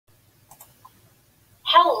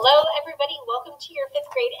Hello, everybody. Welcome to your 5th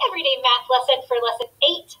grade everyday math lesson for lesson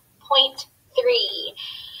 8.3.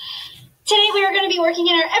 Today we are going to be working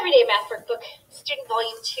in our everyday math workbook, student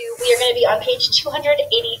volume 2. We are going to be on page 283.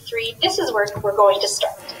 This is where we're going to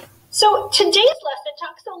start. So today's lesson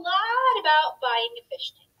talks a lot about buying a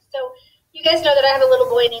fish tank. So you guys know that I have a little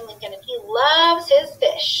boy named Lincoln, and he loves his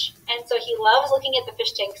fish. And so he loves looking at the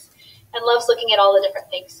fish tanks and loves looking at all the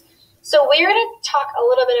different things. So we're going to talk a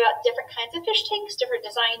little bit about different kinds of fish tanks, different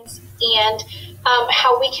designs, and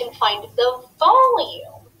how we can find the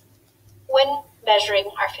volume when measuring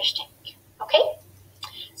our fish tank. Okay?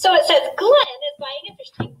 So it says Glenn is buying a fish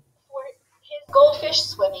tank for his goldfish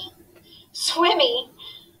Swimmy.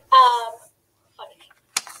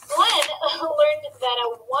 Glenn learned that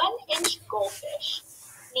a 1-inch goldfish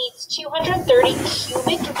needs 230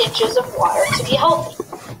 cubic inches of water to be healthy.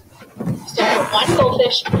 So for one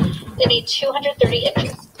goldfish, they need 230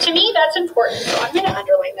 inches. To me, that's important, so I'm going to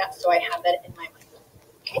underline that so I have that in my mind.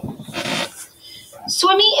 Okay.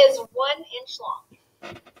 Swimmy is 1 inch long.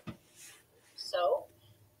 So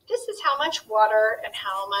this is how much water and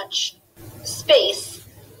how much space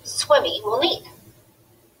Swimmy will need.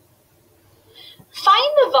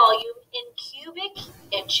 Find the volume in cubic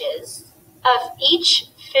inches of each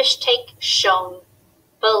fish tank shown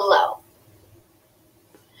below.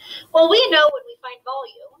 Well, we know when we find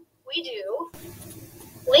volume, we do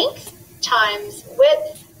length times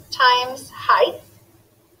width times height,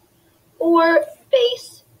 or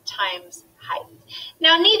base times height.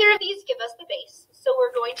 Now, neither of these give us the base, so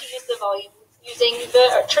we're going to use the volume using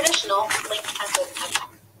the traditional length times width times height.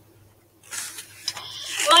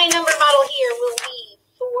 My number model here will be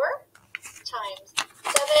 4 times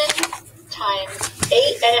 7 times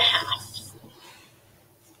 8 and a half.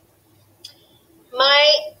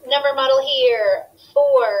 My number model here,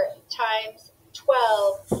 4 times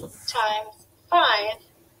 12 times 5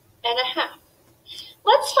 and a half.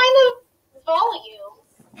 Let's find the volume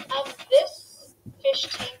of this fish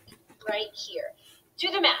tank right here.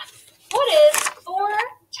 Do the math. What is 4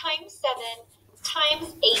 times 7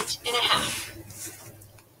 times 8 and a half?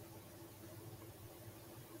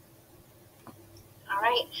 All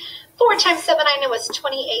right. 4 times 7, I know, is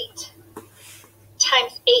 28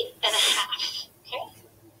 times 8 and a half. Okay.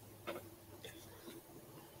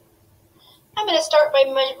 I'm going to start by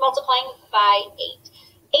multiplying by 8.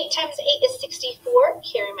 8 times 8 is 64,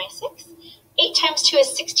 carry my 6. 8 times 2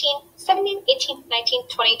 is 16, 17, 18, 19,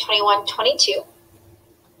 20, 21, 22.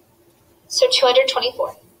 So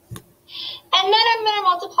 224. And then I'm going to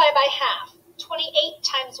multiply by half. 28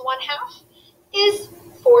 times 1/2 is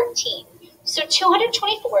 14. So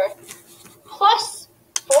 224 plus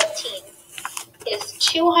 14 is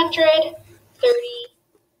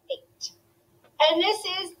 238. And this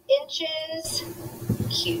is inches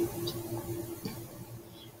cubed.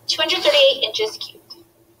 238 inches cubed.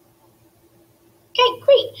 Okay,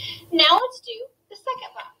 great. Now let's do the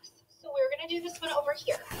second box. So we're going to do this one over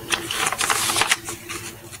here.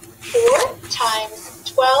 4 times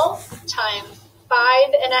 12 times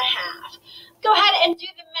 5 and a half. Go ahead and do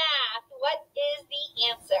the math. What is the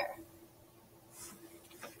answer?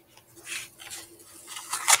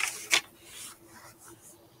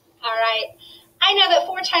 All right. I know that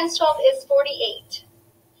 4 times 12 is 48.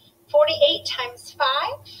 48 times 5.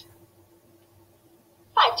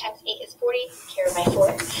 5 times 8 is 40. Carry my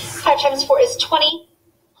 4. 5 times 4 is 20.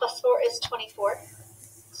 Plus 4 is 24.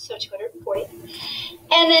 So 240.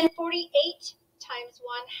 And then 48 times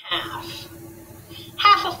 1/2.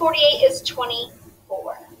 Half of 48 is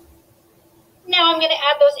 24. Now I'm going to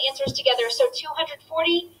add those answers together. So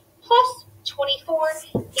 240 plus 24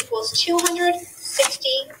 equals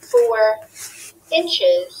 264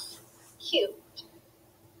 inches cubed.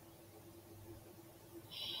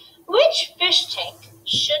 Which fish tank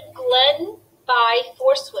should Glenn buy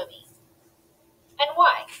for Swimmy? And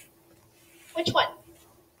why? Which one?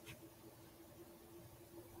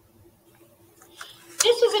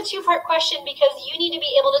 This was a two-part question because you need to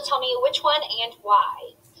be able to tell me which one and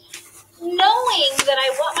why. Knowing that I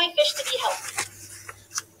want my fish to be healthy.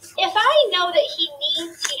 If I know that he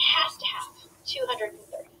has to have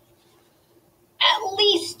 230. At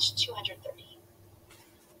least 230.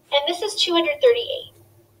 And this is 238.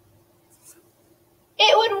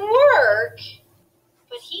 It would work,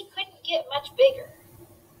 but he couldn't get much bigger.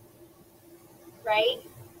 Right?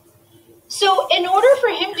 So in order for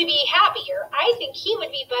him to be happier, I think he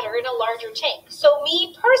would be better in a larger tank. So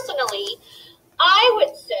me personally, I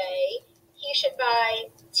would say he should buy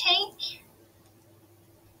tank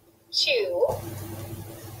 2.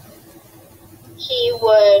 He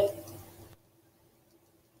would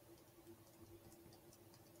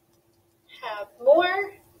have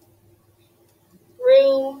more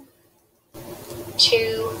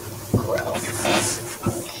to grow.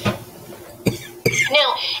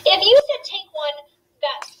 Now, if you said tank 1,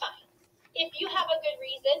 that's fine. If you have a good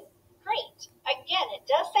reason, great. Again, it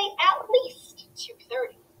does say at least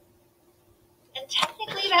 230. And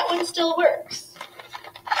technically that one still works.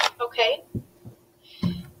 Okay?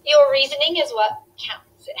 Your reasoning is what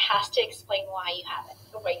counts. It has to explain why you have it,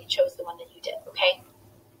 or why you chose the one that you did, okay?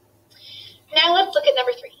 Now let's look at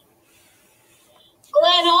number 3.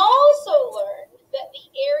 Glenn also learned that the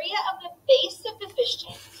area of the base of the fish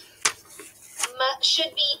tank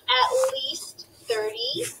should be at least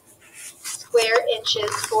 30 square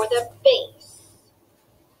inches for the base.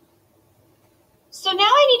 So now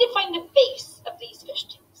I need to find the base of these fish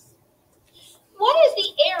tanks. What is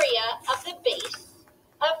the area of the base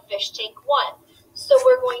of fish tank 1? So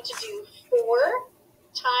we're going to do 4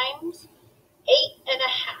 times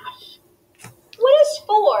 8.5. What is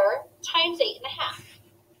 4 times 8.5?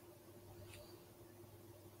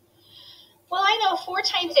 Well, I know 4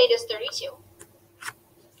 times 8 is 32.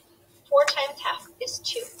 4 times half is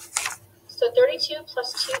 2. So 32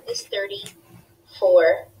 plus 2 is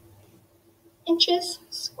 34 inches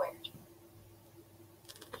squared.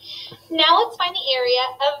 Now let's find the area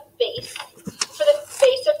of base for the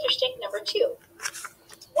base of fish tank number 2.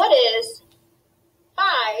 What is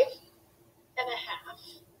 5.5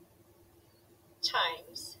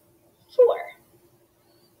 times 4?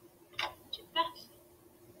 Do the math.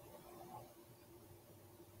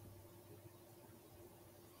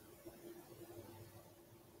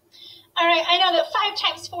 All right, I know that 5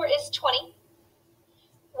 times 4 is 20.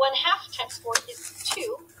 1/2 times 4 is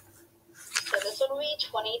 2. So this one will be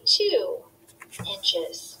 22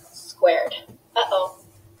 inches squared. Uh-oh.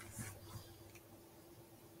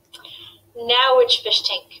 Now which fish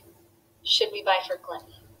tank should we buy for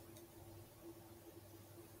Glenn?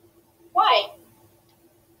 Why?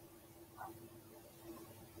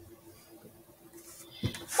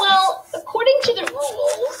 Well, according to the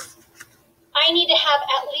rules, I need to have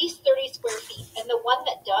at least 30 square feet. And the one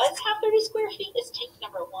that does have 30 square feet is tank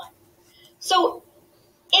number 1. So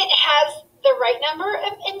it has the right number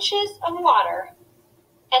of inches of water,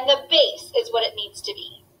 and the base is what it needs to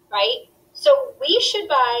be, right? So we should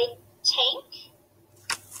buy tank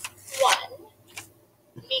 1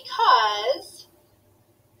 because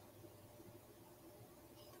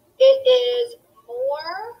it is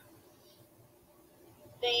more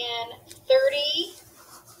than 30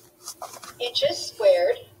 inches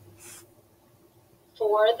squared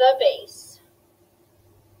for the base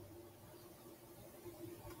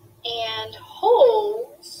and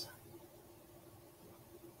holds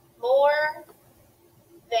more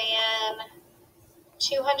than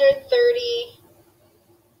 230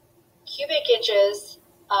 cubic inches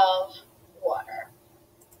of water.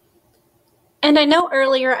 And I know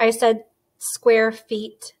earlier I said square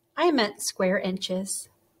feet. I meant square inches.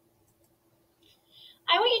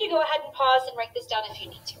 I want you to go ahead and pause and write this down if you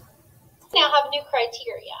need to. We now have new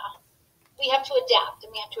criteria. We have to adapt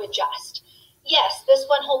and we have to adjust. Yes, this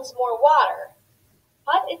one holds more water,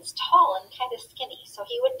 but it's tall and kind of skinny, so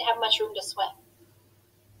he wouldn't have much room to swim.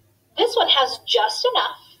 This one has just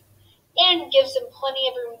enough and gives him plenty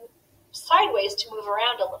of room sideways to move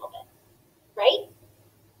around a little bit, right?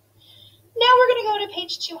 Now we're going to go to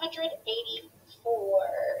page 284.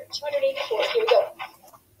 284, here we go.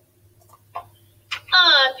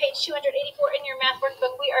 On page 284 in your math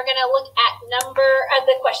workbook, we are going to look at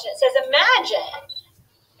the question. It says, imagine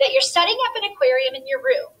that you're setting up an aquarium in your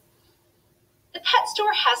room. The pet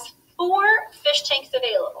store has 4 fish tanks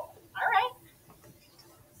available. All right.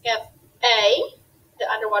 You have A, the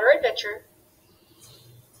underwater adventure.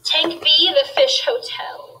 Tank B, the fish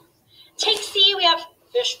hotel. Tank C, we have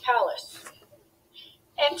fish palace.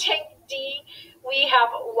 And tank D, we have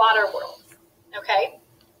water world. Okay?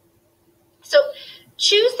 So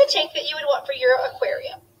choose the tank that you would want for your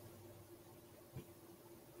aquarium.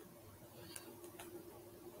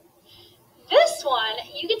 This one,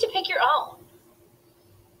 you get to pick your own.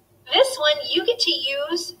 This one, you get to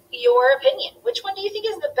use your opinion. Which one do you think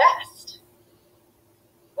is the best?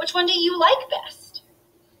 Which one do you like best?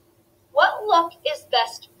 What look is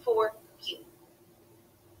best for you?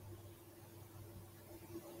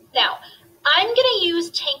 Now, I'm going to use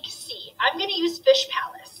tank C. I'm going to use Fish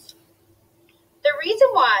Palace. The reason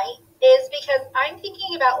why is because I'm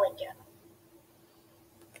thinking about Lincoln.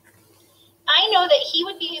 I know that he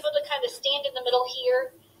would be able to kind of stand in the middle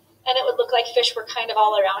here, and it would look like fish were kind of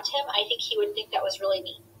all around him. I think he would think that was really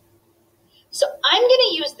neat. So I'm going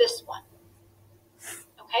to use this one.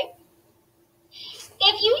 Okay?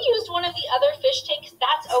 If you used one of the other fish tanks,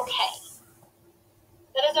 that's okay.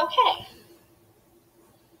 That is okay.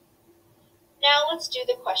 Now let's let's do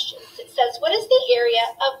the questions. It says, what is the area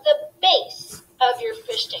of the base of your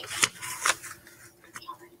fish tank?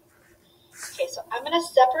 Okay, so I'm going to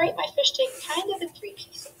separate my fish tank kind of in 3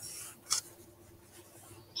 pieces.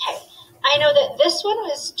 Okay, I know that this one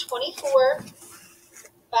was 24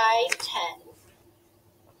 by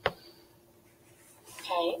 10.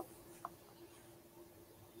 Okay.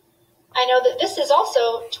 I know that this is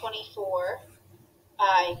also 24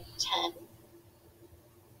 by 10.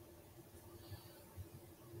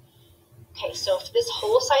 Okay, so if this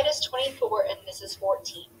whole side is 24 and this is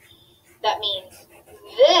 14, that means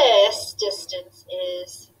this distance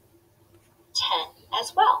is 10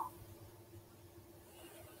 as well,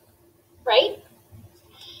 right?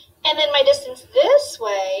 And then my distance this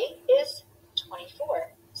way is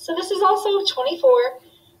 24. So this is also 24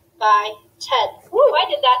 by 10. Woo, I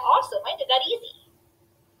did that awesome. I did that easy.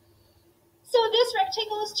 So this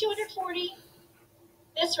rectangle is 240.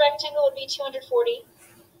 This rectangle would be 240.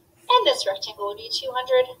 And this rectangle would be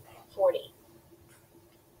 240.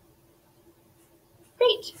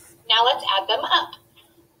 Great. Now let's add them up.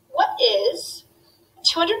 What is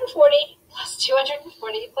 240 plus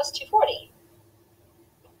 240 plus 240?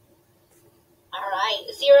 All right,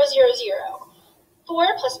 0, 0, 0.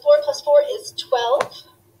 4 plus 4 plus 4 is 12.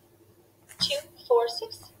 2, 4,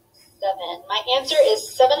 6, 7. My answer is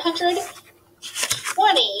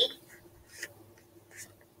 720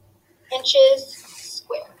 inches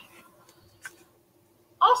squared.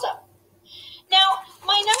 Awesome. Now,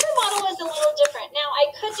 my number model is a little different. Now,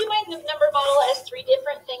 I could do my number model as 3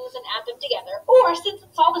 different things and add them together. Or, since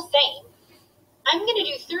it's all the same, I'm going to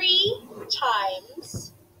do 3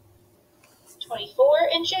 times 24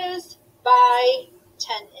 inches by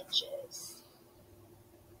 10 inches.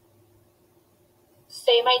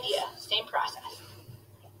 Same idea, same process.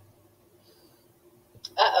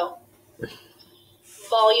 Uh-oh.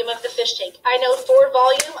 Volume of the fish tank. I know for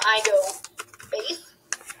volume, I go base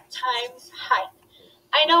times height.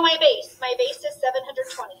 I know my base. My base is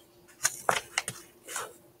 720.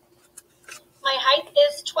 My height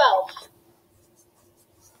is 12.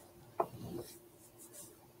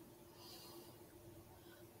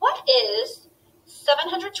 What is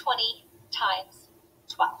 720 times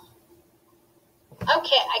 12? Okay,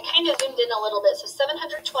 I kind of zoomed in a little bit. So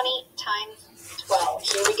 720 times 12.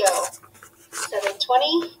 Here we go.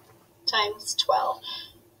 720 times 12.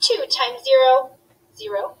 2 times 0,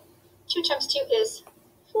 0. 2 times 2 is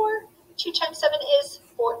 4. 2 times 7 is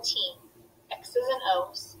 14. X's and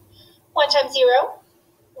O's. 1 times 0,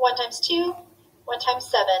 1 times 2, 1 times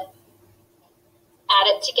 7. Add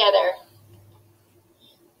it together.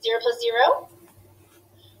 0 plus 0,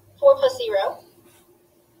 4 plus 0,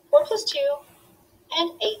 4 plus 2,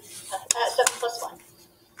 and 7 plus 1.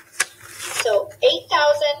 So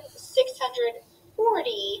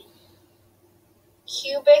 8,640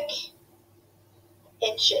 cubic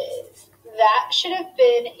inches. That should have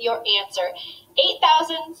been your answer.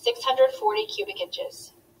 8,640 cubic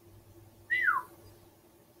inches.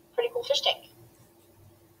 Pretty cool fish tank.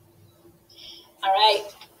 All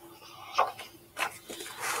right.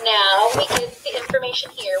 Now we get the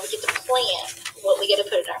information here. We get to plan what we get to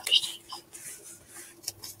put in our fish tank.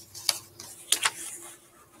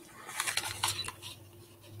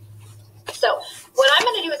 So what I'm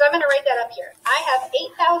going to do is I'm going to write that up here. I have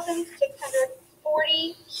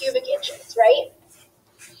 8,640 cubic inches, right?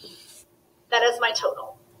 That is my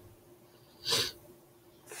total.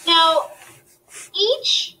 Now,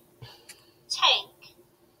 each tank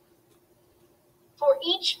for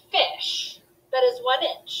each fish that is 1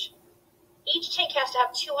 inch, each tank has to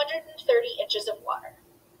have 230 inches of water.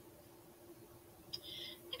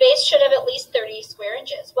 The base should have at least 30 square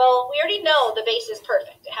inches. Well, we already know the base is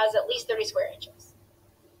perfect. It has at least 30 square inches.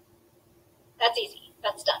 That's easy.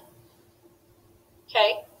 That's done.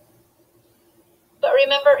 Okay? But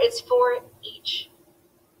remember, it's for each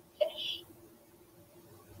fish.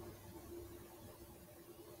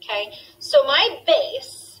 Okay? So my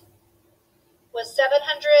base was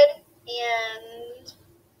 720.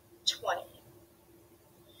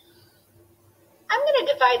 I'm going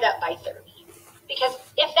to divide that by 30. Because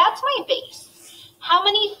if that's my base, how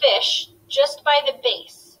many fish just by the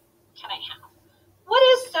base can I have? What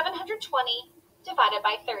is 720 divided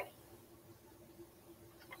by 30?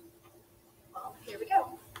 Well, here we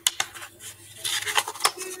go.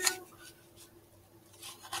 2.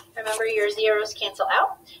 Remember, your zeros cancel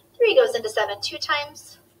out. 3 goes into 7 2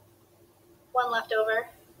 times. 1 left over.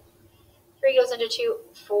 3 goes into 2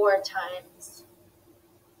 4 times.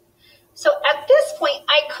 So at this point,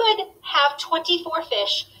 I could have 24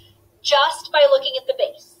 fish just by looking at the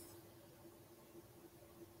base.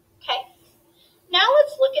 Okay. Now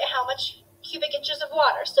let's look at how much cubic inches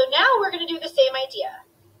So now we're going to do the same idea.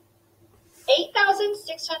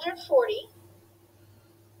 8,640,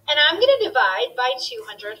 and I'm going to divide by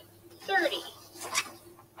 230.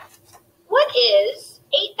 What is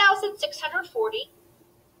 8,640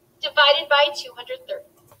 divided by 230?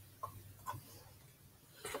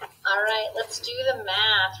 All right, let's do the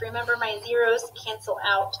math. Remember, my zeros cancel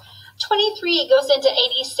out. 23 goes into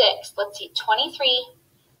 86. Let's see, 23,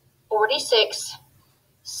 46,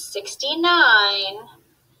 69,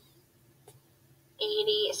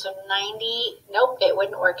 80, so 90. Nope, it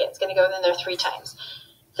wouldn't work. It's going to go in there 3 times.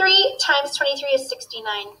 3 times 23 is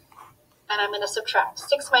 69, and I'm going to subtract.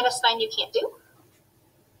 6 minus 9 you can't do.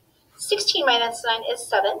 16 minus 9 is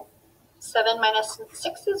 7. 7 minus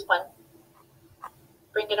 6 is 1.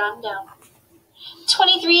 Bring it on down.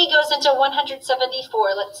 23 goes into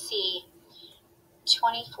 174. Let's see.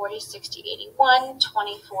 20, 40, 60, 81,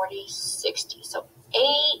 20, 40, 60. So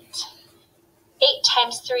 8. 8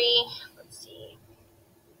 times 3. Let's see.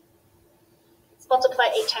 Let's multiply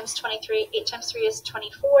 8 times 23. 8 times 3 is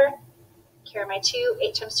 24. Carry my 2.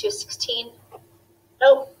 8 times 2 is 16.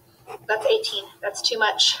 Nope. That's 18. That's too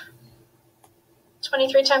much.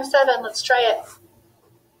 23 times 7. Let's try it.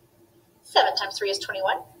 7 times 3 is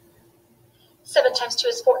 21. 7 times 2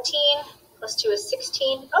 is 14. Plus 2 is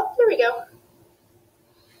 16. Oh, there we go.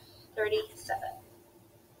 37.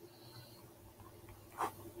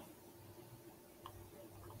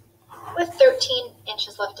 With 13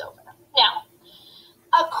 inches left over. Now,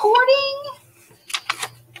 according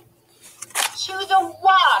to the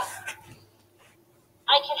water,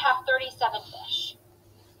 I can have 37 fish.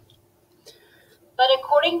 But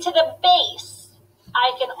according to the base,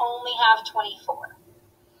 I can only have 24.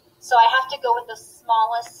 So I have to go with the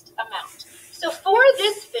smallest amount. So for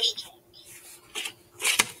this fish tank,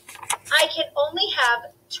 I can only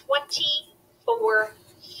have 24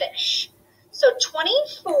 fish. So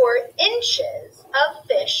 24 inches of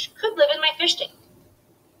fish could live in my fish tank.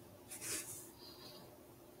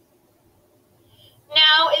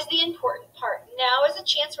 Now is the important part. Now is a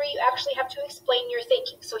chance where you actually have to explain your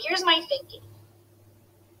thinking. So here's my thinking.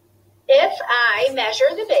 If I measure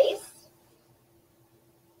the base,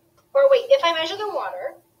 or wait, if I measure the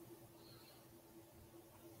water,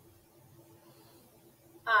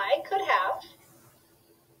 I could have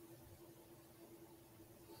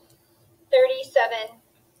 37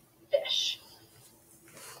 fish.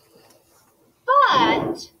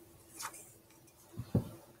 But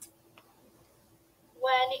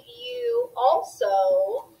when you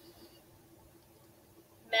also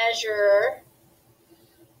measure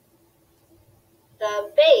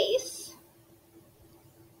the base,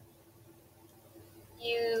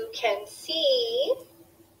 you can see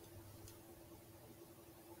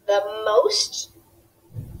the most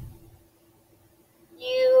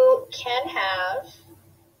you can have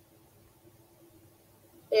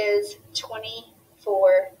is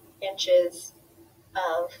 24 inches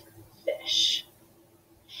of fish.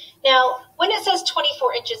 Now, when it says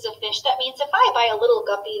 24 inches of fish, that means if I buy a little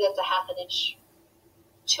guppy that's a half an inch,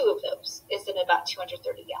 2 of those is in about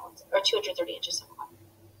 230 gallons, or 230 inches of water.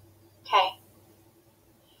 Okay?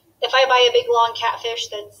 If I buy a big long catfish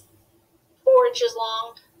that's 4 inches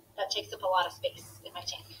long, that takes up a lot of space in my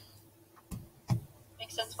tank.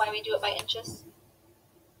 Makes sense why we do it by inches?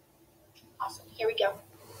 Awesome. Here we go.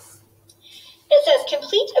 It says,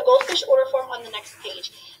 complete a goldfish order form on the next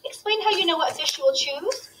page. Explain how you know what fish you will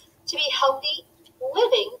choose to be healthy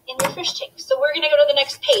living in your fish tank. So we're going to go to the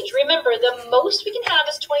next page. Remember, the most we can have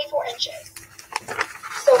is 24 inches.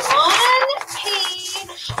 So on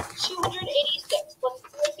page 286, let's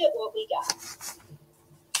look at what we got.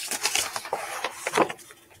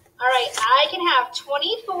 All right, I can have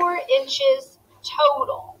 24 inches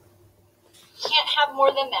total. Can't have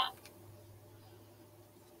more than that.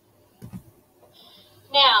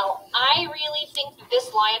 Now, I really think that this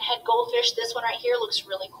lionhead goldfish, this one right here, looks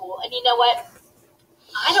really cool. And you know what?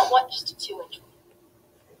 I don't want just a 2-inch one.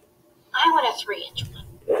 I want a 3-inch one.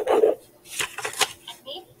 And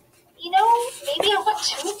maybe, maybe I want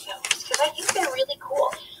 2 of those because I think they're really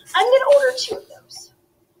cool. I'm going to order 2 of those.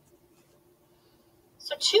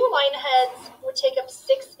 So 2 lionheads would take up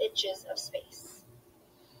 6 inches of space.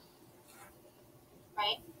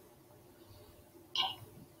 Right? Okay.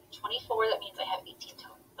 24, that means I have 18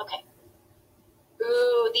 total. Okay.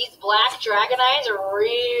 Ooh, these black dragon eyes are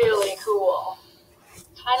really cool.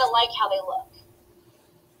 Kind of like how they look.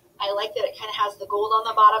 I like that it kind of has the gold on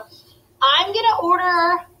the bottom. I'm going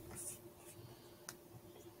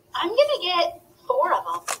to get 4 of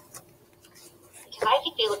them because I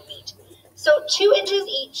think they look neat. So 2 inches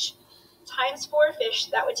each times 4 fish,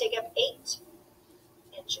 that would take up 8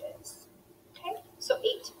 inches. Okay, So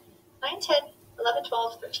 8, 9, 10, 11,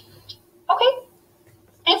 12, 13, 14. Okay,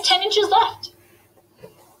 I have 10 inches left.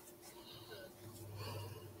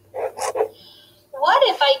 What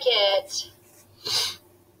if I get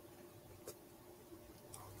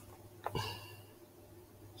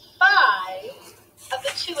 5 of the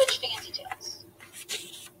 2-inch fancy tails?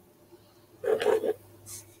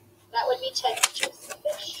 That would be 10 inches of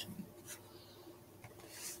fish.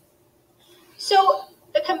 So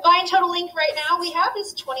the combined total length right now we have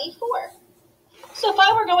is 24. So if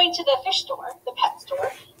I were going to the fish store, the pet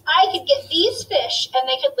store, I could get these fish and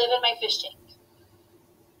they could live in my fish tank.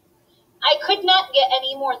 I could not get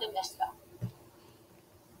any more than this though.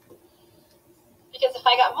 Because if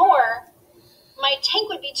I got more, my tank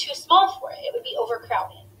would be too small for it. It would be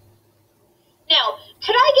overcrowded. Now,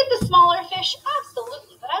 could I get the smaller fish?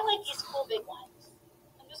 Absolutely, but I like these cool big ones.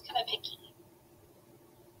 I'm just kind of picky.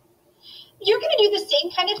 You're going to do the same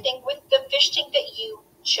kind of thing with the fish tank that you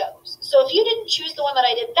chose. So if you didn't choose the one that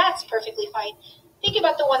I did, that's perfectly fine. Think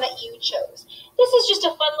about the one that you chose. This is just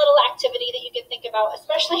a fun little activity that you can think about,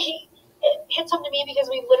 especially it hits home to me because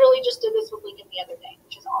we literally just did this with Lincoln the other day,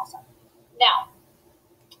 which is awesome. Now,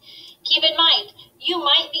 keep in mind, you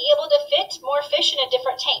might be able to fit more fish in a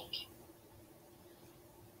different tank.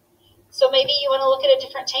 So maybe you want to look at a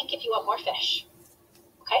different tank if you want more fish.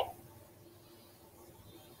 Okay?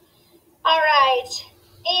 All right.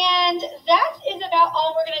 And that is about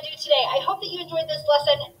all we're going to do today. I hope that you enjoyed this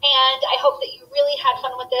lesson, and I hope that you really had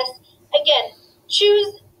fun with this. Again,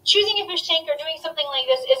 choosing a fish tank or doing something like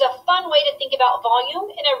this is a fun way to think about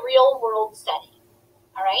volume in a real-world setting.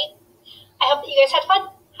 All right? I hope that you guys had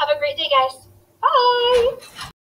fun. Have a great day, guys. Bye!